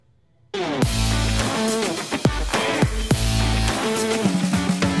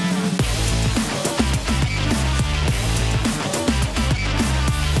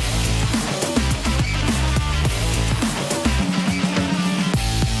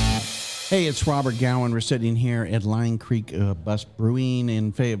Hey, it's Robert Gowan. We're sitting here at Line Creek Bus Brewing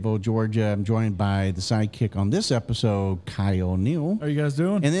in Fayetteville, Georgia. I'm joined by the sidekick on this episode, Kyle Neal. How are you guys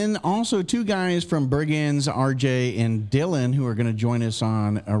doing? And then also two guys from Briggins, RJ and Dylan, who are going to join us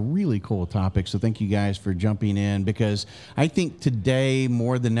on a really cool topic. So thank you guys for jumping in, because I think today,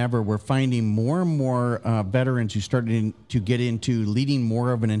 more than ever, we're finding more and more veterans who starting to get into leading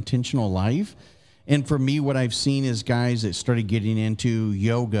more of an intentional life. And for me, what I've seen is guys that started getting into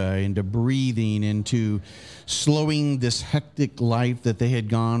yoga, into breathing, into slowing this hectic life that they had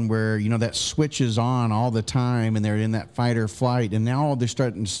gone where, you know, that switch is on all the time and they're in that fight or flight. And now they're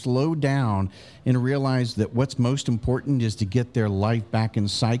starting to slow down and realize that what's most important is to get their life back in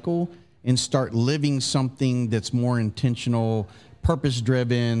cycle and start living something that's more intentional,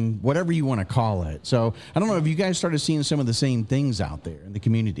 purpose-driven, whatever you want to call it. So I don't know if you guys started seeing some of the same things out there in the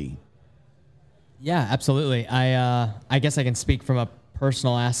community. Yeah, absolutely. I guess I can speak from a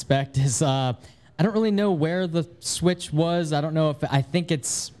personal aspect. I don't really know where the switch was. I don't know I think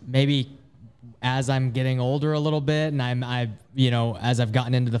it's maybe as I'm getting older a little bit, and as I've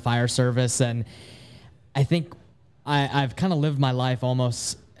gotten into the fire service, and I think I've kind of lived my life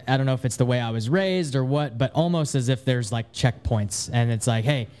almost. I don't know if it's the way I was raised or what, but almost as if there's like checkpoints, and it's like,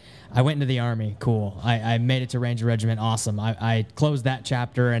 hey, I went into the Army. Cool. I made it to Ranger Regiment. Awesome. I closed that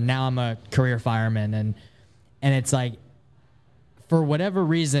chapter, and now I'm a career fireman. And it's like, for whatever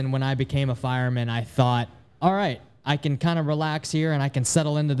reason, when I became a fireman, I thought, all right, I can kind of relax here and I can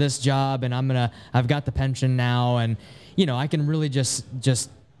settle into this job, and I've got the pension now, and, you know, I can really just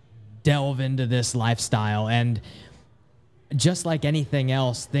delve into this lifestyle. And just like anything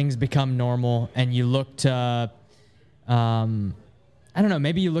else, things become normal, and you look to, I don't know,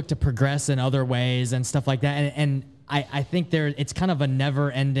 maybe you look to progress in other ways and stuff like that. And I think it's kind of a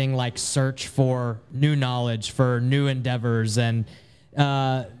never-ending like search for new knowledge, for new endeavors. And,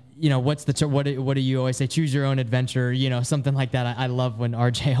 what do you always say? Choose your own adventure, something like that. I love when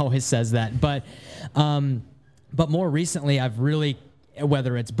RJ always says that. But more recently, I've really,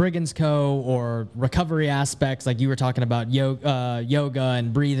 whether it's Briggins Co. or recovery aspects, like you were talking about yoga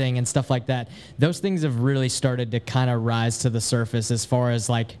and breathing and stuff like that, those things have really started to kind of rise to the surface as far as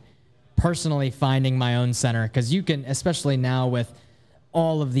like personally finding my own center. Because you can, especially now with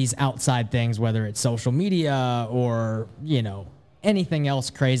all of these outside things, whether it's social media or, anything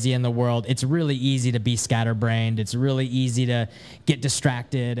else crazy in the world, it's really easy to be scatterbrained. It's really easy to get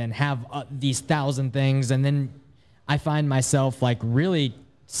distracted and have these 1,000 things. And then I find myself like really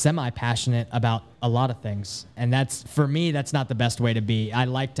semi-passionate about a lot of things. And for me, that's not the best way to be. I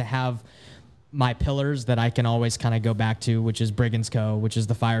like to have my pillars that I can always kind of go back to, which is Briggins Co., which is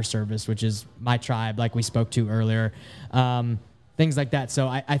the fire service, which is my tribe, like we spoke to earlier, things like that. So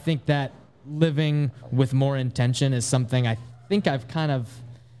I think that living with more intention is something I think I've kind of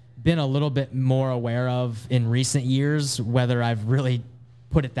been a little bit more aware of in recent years, whether I've really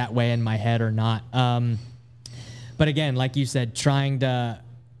put it that way in my head or not. But again, like you said,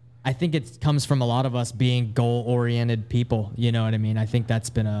 I think it comes from a lot of us being goal-oriented people. You know what I mean? I think that's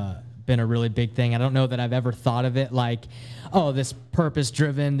been a really big thing. I don't know that I've ever thought of it like, oh, this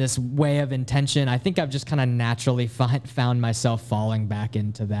purpose-driven, this way of intention. I think I've just kind of naturally found myself falling back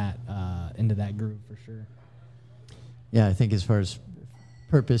into that groove for sure. Yeah, I think as far as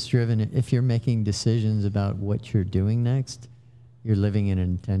purpose-driven, if you're making decisions about what you're doing next, you're living an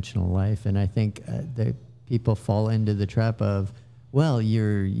intentional life. And I think that people fall into the trap of, well,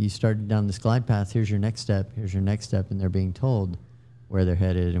 you started down this glide path, here's your next step, and they're being told where they're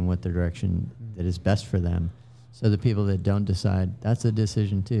headed and what the direction that is best for them. So the people that don't decide, that's a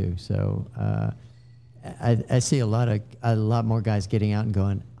decision too. So I see a lot more guys getting out and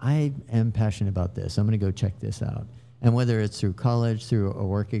going, I am passionate about this, I'm going to go check this out. And whether it's through college, through a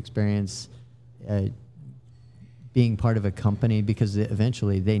work experience, being part of a company, because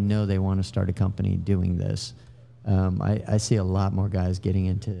eventually they know they want to start a company doing this. I see a lot more guys getting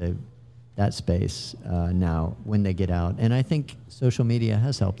into that space now when they get out. And I think social media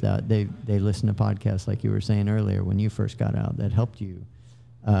has helped that. They listen to podcasts like you were saying earlier when you first got out. That helped you,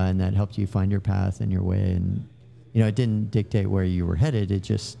 and that helped you find your path and your way. And, it didn't dictate where you were headed. It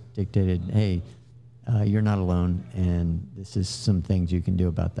just dictated, hey, you're not alone, and this is some things you can do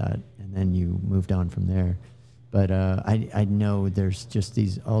about that. And then you moved on from there. But I know there's just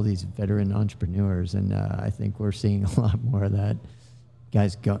all these veteran entrepreneurs, and I think we're seeing a lot more of that.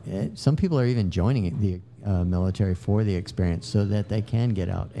 Guys some people are even joining the military for the experience so that they can get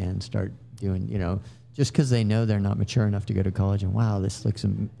out and start doing, just because they know they're not mature enough to go to college. And wow, this looks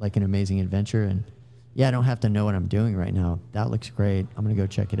like an amazing adventure. And yeah, I don't have to know what I'm doing right now. That looks great. I'm going to go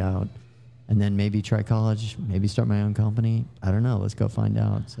check it out. and then maybe try college, maybe start my own company. I don't know. Let's go find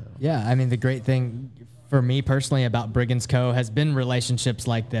out. So Yeah, I mean, the great thing for me personally about Brigands Co. has been relationships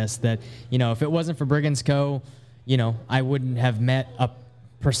like this that, if it wasn't for Brigands Co., I wouldn't have met a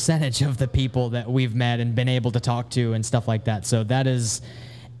percentage of the people that we've met and been able to talk to and stuff like that. So that is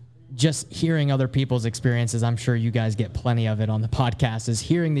just hearing other people's experiences. I'm sure you guys get plenty of it on the podcast, is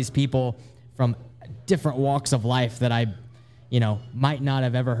hearing these people from different walks of life that I, might not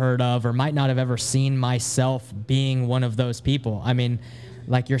have ever heard of or might not have ever seen myself being one of those people. I mean,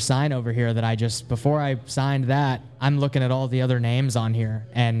 like your sign over here that before I signed that, I'm looking at all the other names on here,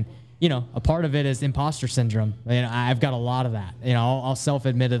 and a part of it is imposter syndrome. I've got a lot of that. I'll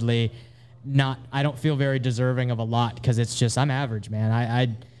self-admittedly I don't feel very deserving of a lot because it's just, I'm average,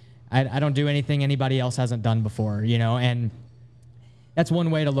 man. I don't do anything anybody else hasn't done before, and that's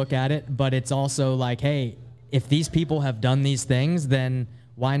one way to look at it. But it's also like, hey, if these people have done these things, then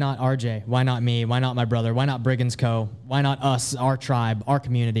why not RJ? Why not me? Why not my brother? Why not Brigands Co.? Why not us, our tribe, our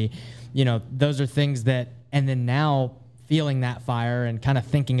community? Those are things that, and then now feeling that fire and kind of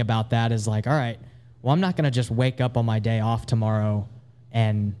thinking about that is like, all right, well, I'm not going to just wake up on my day off tomorrow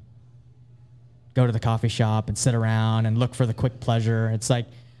and go to the coffee shop and sit around and look for the quick pleasure. It's like,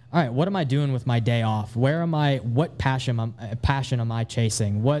 all right, what am I doing with my day off? What passion am I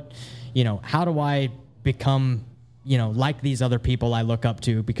chasing? How do I become, like these other people I look up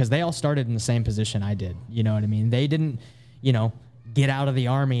to, because they all started in the same position I did. You know what I mean? They didn't, get out of the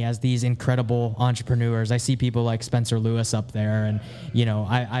Army as these incredible entrepreneurs. I see people like Spencer Lewis up there, and,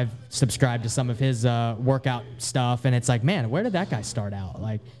 I've subscribed to some of his workout stuff, and it's like, man, where did that guy start out?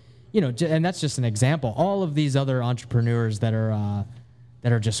 Like, and that's just an example. All of these other entrepreneurs that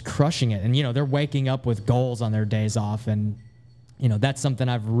are just crushing it, and, they're waking up with goals on their days off, and, that's something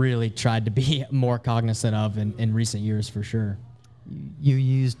I've really tried to be more cognizant of in recent years, for sure. You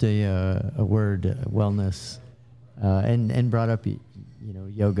used a word, wellness, and brought up,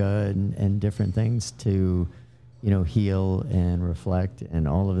 yoga and different things to, heal and reflect, and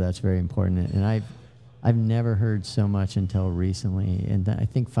all of that's very important. And I've never heard so much until recently. And I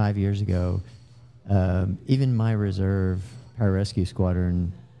think 5 years ago, even my reserve pararescue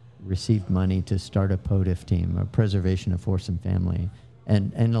squadron received money to start a POTIF team, a preservation of force and family.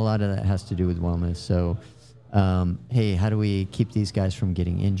 And a lot of that has to do with wellness. So, hey, how do we keep these guys from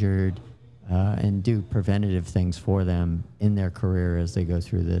getting injured? And do preventative things for them in their career as they go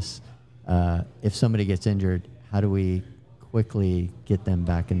through this. If somebody gets injured, how do we quickly get them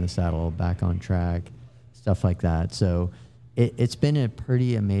back in the saddle, back on track, stuff like that. So it's been a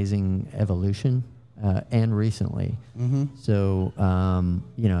pretty amazing evolution, and recently. Mm-hmm. So,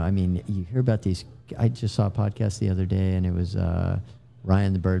 you hear about these. I just saw a podcast the other day, and it was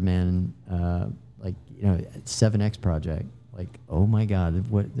Ryan the Birdman, 7X Project. Like, oh my God,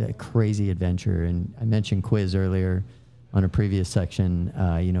 what a crazy adventure. And I mentioned Quiz earlier on a previous section,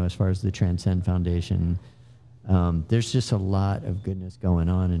 as far as the Transcend Foundation. There's just a lot of goodness going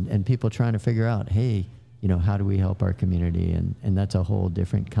on, and people trying to figure out, hey, how do we help our community? And that's a whole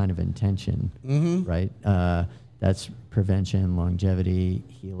different kind of intention, mm-hmm. right? That's prevention, longevity,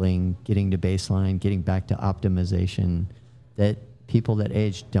 healing, getting to baseline, getting back to optimization, that people that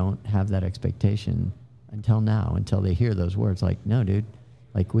age don't have that expectation until they hear those words like, no, dude,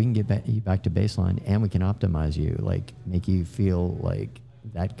 like we can get you back to baseline, and we can optimize you, like make you feel like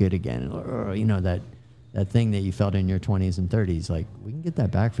that good again. Or, that thing that you felt in your 20s and 30s, like we can get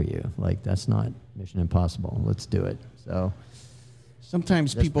that back for you. Like that's not mission impossible. Let's do it. So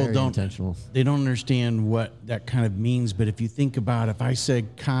sometimes people don't understand what that kind of means. But if you think about, if I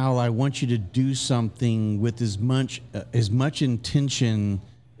said, Kyle, I want you to do something with as much intention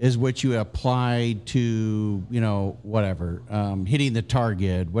is what you applied to, whatever, hitting the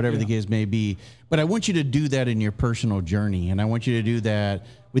target, whatever the case may be. But I want you to do that in your personal journey, and I want you to do that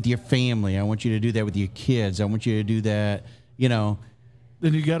with your family. I want you to do that with your kids. I want you to do that,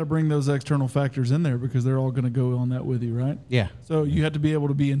 Then you got to bring those external factors in there, because they're all going to go on that with you, right? Yeah. So you have to be able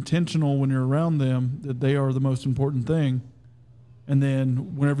to be intentional when you're around them, that they are the most important thing. And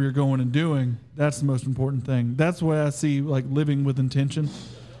then whenever you're going and doing, that's the most important thing. That's the way I see like living with intention.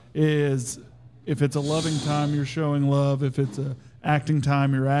 Is if it's a loving time, you're showing love. If it's a acting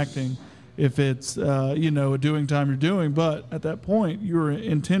time, you're acting. If it's a doing time, you're doing. But at that point, you're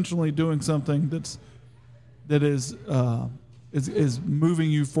intentionally doing something that is moving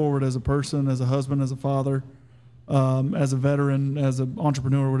you forward as a person, as a husband, as a father, as a veteran, as an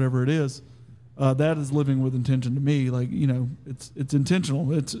entrepreneur, whatever it is. that is living with intention to me. Like, it's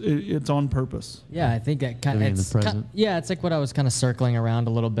intentional. It's on purpose. Yeah, I think that kind Living of, in the present. it's like what I was kind of circling around a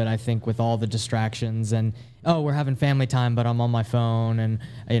little bit, I think, with all the distractions and, we're having family time, but I'm on my phone and,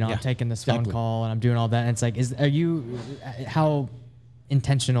 I'm taking this phone call and I'm doing all that. And it's like, how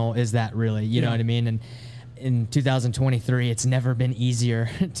intentional is that really? You know what I mean? And in 2023, it's never been easier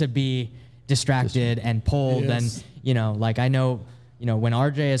to be distracted and pulled. Yes. And, like I know, when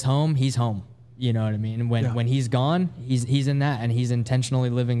RJ is home, he's home. You know what I mean? When he's gone, he's in that, and he's intentionally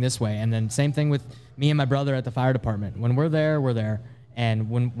living this way. And then same thing with me and my brother at the fire department. When we're there, we're there. And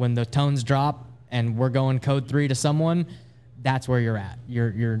when the tones drop and we're going code 3 to someone, that's where you're at.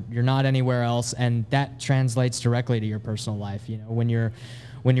 You're not anywhere else, and that translates directly to your personal life. When you're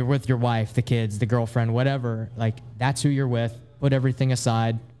with your wife, the kids, the girlfriend, whatever, like that's who you're with. Put everything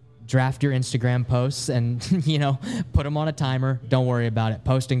aside. Draft your Instagram posts and, put them on a timer. Don't worry about it.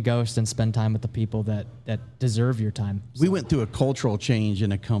 Post and ghost and spend time with the people that deserve your time. We went through a cultural change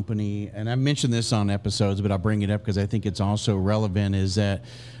in a company, and I mentioned this on episodes, but I'll bring it up because I think it's also relevant, is that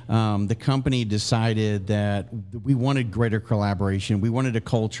the company decided that we wanted greater collaboration. We wanted a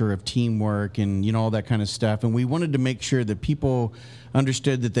culture of teamwork and, all that kind of stuff. And we wanted to make sure that people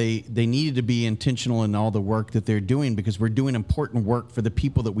understood that they needed to be intentional in all the work that they're doing, because we're doing important work for the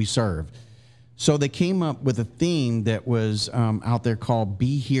people that we serve. So they came up with a theme that was out there called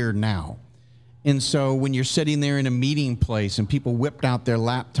Be Here Now. And so when you're sitting there in a meeting place and people whipped out their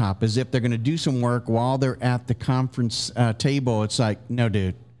laptop as if they're going to do some work while they're at the conference table, it's like, no,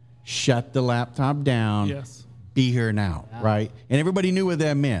 dude, shut the laptop down. Yes. Be here now, right? And everybody knew what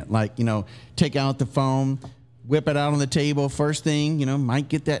that meant. Like, take out the phone, whip it out on the table. First thing, might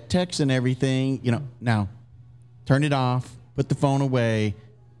get that text and everything. Now turn it off, put the phone away.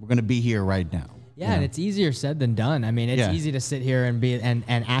 We're going to be here right now. Yeah, and it's easier said than done. I mean, it's easy to sit here and be and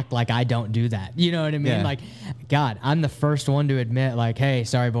act like I don't do that. You know what I mean? Yeah. Like, God, I'm the first one to admit, like, hey,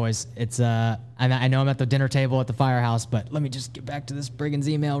 sorry, boys. It's I know I'm at the dinner table at the firehouse, but let me just get back to this brigand's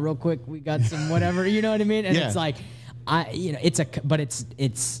email real quick. We got some whatever. You know what I mean? And it's like,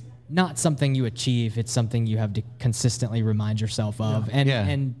 it's not something you achieve. It's something you have to consistently remind yourself of.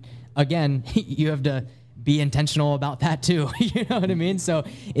 And again, you have to be intentional about that too. You know what I mean? So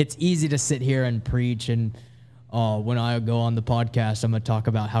it's easy to sit here and preach and, when I go on the podcast, I'm going to talk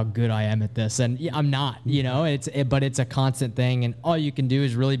about how good I am at this. And I'm not, but it's a constant thing. And all you can do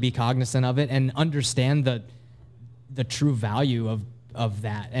is really be cognizant of it and understand the true value of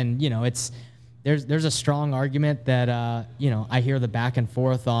that. And, there's a strong argument that, I hear the back and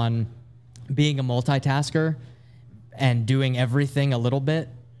forth on being a multitasker and doing everything a little bit,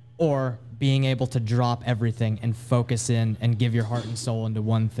 or being able to drop everything and focus in and give your heart and soul into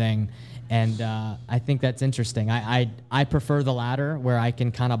one thing. And I think that's interesting. I prefer the latter, where I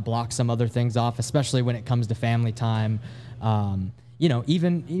can kind of block some other things off, especially when it comes to family time.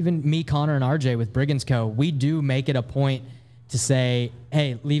 Even me, Connor, and RJ with Brigands Co., we do make it a point to say,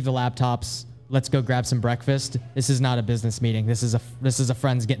 hey, leave the laptops. Let's go grab some breakfast. This is not a business meeting. This is a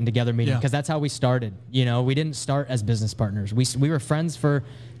friends getting together meeting, because that's how we started. We didn't start as business partners. We were friends for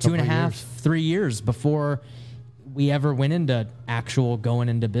 2.5, 3 years before we ever went into actual going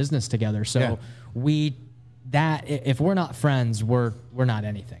into business together. So if we're not friends, we're not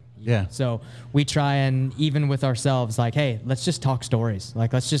anything. Yeah. So we try, and even with ourselves, like, hey, let's just talk stories.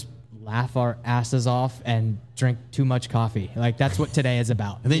 Like, let's just laugh our asses off and drink too much coffee. Like, that's what today is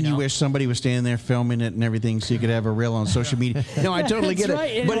about. And then you wish somebody was standing there filming it and everything so you could have a reel on social media. No, I totally get right.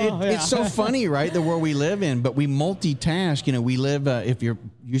 it. But it's so funny, right? The world we live in. But we multitask. We live, if you're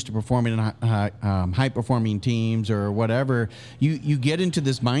used to performing in high-performing teams or whatever, you get into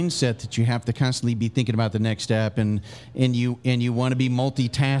this mindset that you have to constantly be thinking about the next step, and you want to be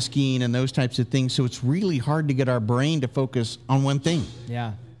multitasking and those types of things. So it's really hard to get our brain to focus on one thing.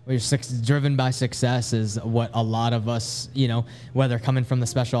 Yeah. Well, driven by success is what a lot of us, whether coming from the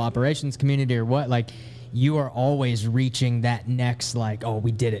special operations community or what, like, you are always reaching that next, like, oh,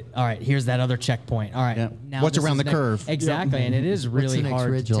 we did it. All right, here's that other checkpoint. All right, now what's around the curve? Exactly, and it is really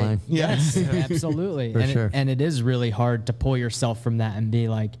hard. What's the next ridge line? Yes, absolutely. And it is really hard to pull yourself from that and be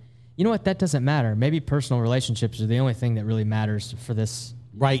like, you know what, that doesn't matter. Maybe personal relationships are the only thing that really matters for this.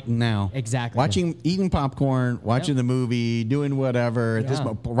 Right now. Exactly. Eating popcorn, watching the movie, doing whatever,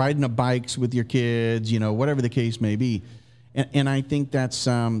 riding the bikes with your kids, whatever the case may be. And I think that's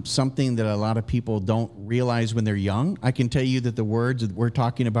something that a lot of people don't realize when they're young. I can tell you that the words that we're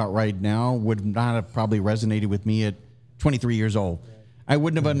talking about right now would not have probably resonated with me at 23 years old. I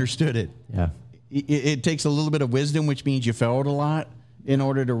wouldn't have understood it. Yeah. It takes a little bit of wisdom, which means you failed a lot, in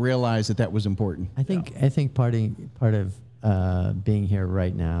order to realize that was important. I think part of being here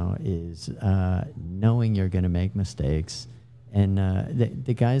right now is knowing you're going to make mistakes. And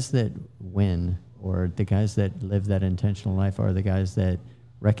the guys that win, or the guys that live that intentional life, are the guys that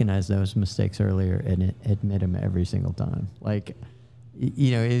recognize those mistakes earlier and admit them every single time. Like,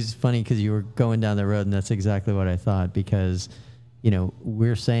 you know, it's funny because you were going down the road, and that's exactly what I thought, because, you know,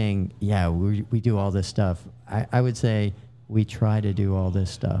 we're saying, yeah, we do all this stuff. I would say we try to do all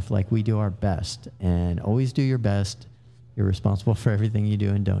this stuff. Like, we do our best, and always do your best. You're responsible for everything you do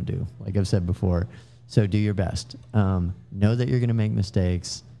and don't do, like I've said before. So do your best. Know that you're going to make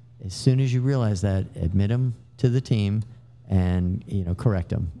mistakes. As soon as you realize that, admit them to the team, and, you know, correct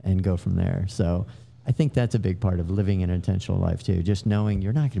them and go from there. So I think that's a big part of living an intentional life too. Just knowing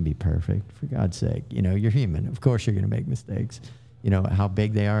you're not going to be perfect, for God's sake. You know, you're human. Of course you're going to make mistakes. You know, how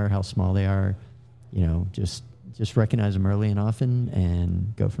big they are, how small they are, you know, just recognize them early and often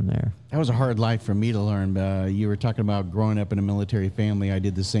and go from there. That was a hard life for me to learn. You were talking about growing up in a military family. I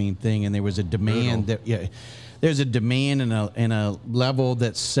did the same thing, and there was a demand there's a demand and a level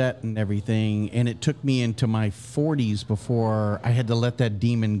that's set and everything. And it took me into my 40s before I had to let that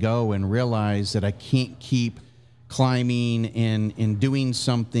demon go and realize that I can't keep climbing and doing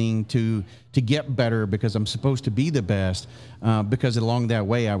something to get better because I'm supposed to be the best, because along that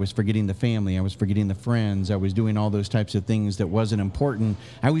way I was forgetting the family, I was forgetting the friends, I was doing all those types of things that wasn't important.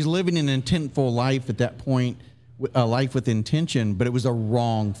 I was living an intentful life at that point, a life with intention, but it was a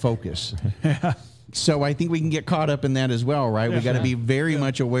wrong focus. So I think we can get caught up in that as well, right? We got to be very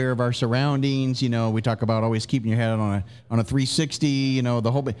much aware of our surroundings. You know, we talk about always keeping your head on a 360, you know, the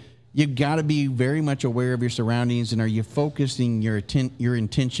whole bit. You've got to be very much aware of your surroundings, and are you focusing your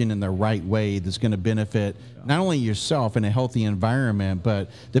intention in the right way that's going to benefit not only yourself in a healthy environment, but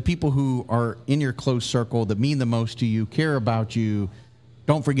the people who are in your close circle that mean the most to you, care about you.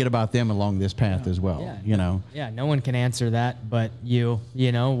 Don't forget about them along this path as well. You know. Yeah, no one can answer that but you.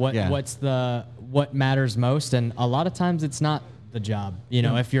 You know what matters most, and a lot of times it's not the job. You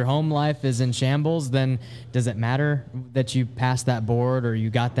know, if your home life is in shambles, then does it matter that you passed that board or you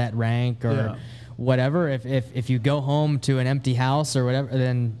got that rank or whatever? If you go home to an empty house or whatever,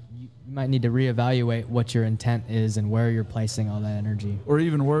 then you might need to reevaluate what your intent is and where you're placing all that energy. Or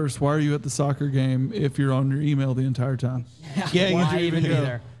even worse, why are you at the soccer game if you're on your email the entire time? Why even be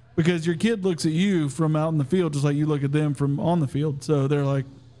there? Because your kid looks at you from out in the field just like you look at them from on the field. So they're like,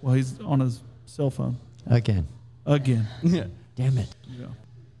 well, he's on his cell phone. Again. Yeah. Damn it. Yeah.